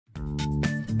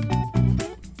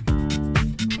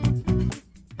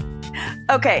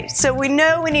Okay, so we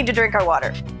know we need to drink our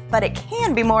water, but it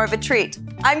can be more of a treat.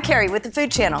 I'm Carrie with the Food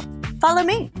Channel. Follow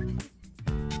me.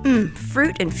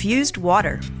 Fruit infused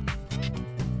water.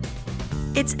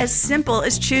 It's as simple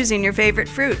as choosing your favorite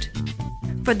fruit.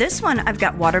 For this one, I've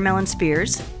got watermelon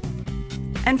spears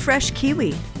and fresh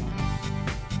kiwi.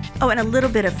 Oh, and a little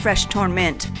bit of fresh torn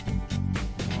mint.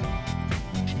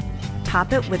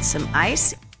 Top it with some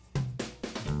ice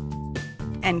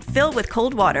and fill with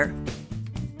cold water.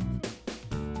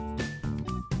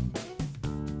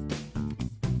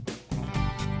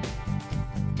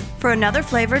 For another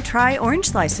flavor, try orange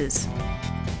slices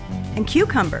and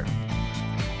cucumber.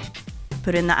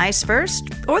 Put in the ice first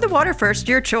or the water first,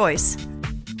 your choice.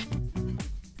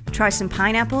 Try some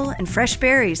pineapple and fresh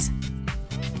berries.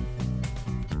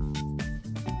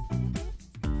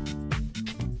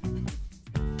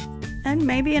 And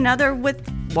maybe another with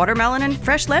watermelon and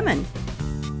fresh lemon.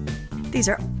 These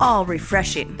are all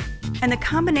refreshing, and the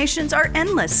combinations are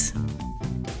endless.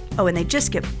 Oh, and they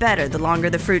just get better the longer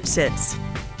the fruit sits.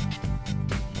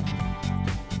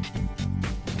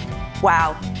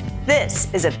 Wow,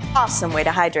 this is an awesome way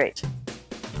to hydrate.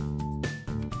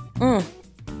 Now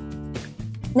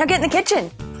get in the kitchen.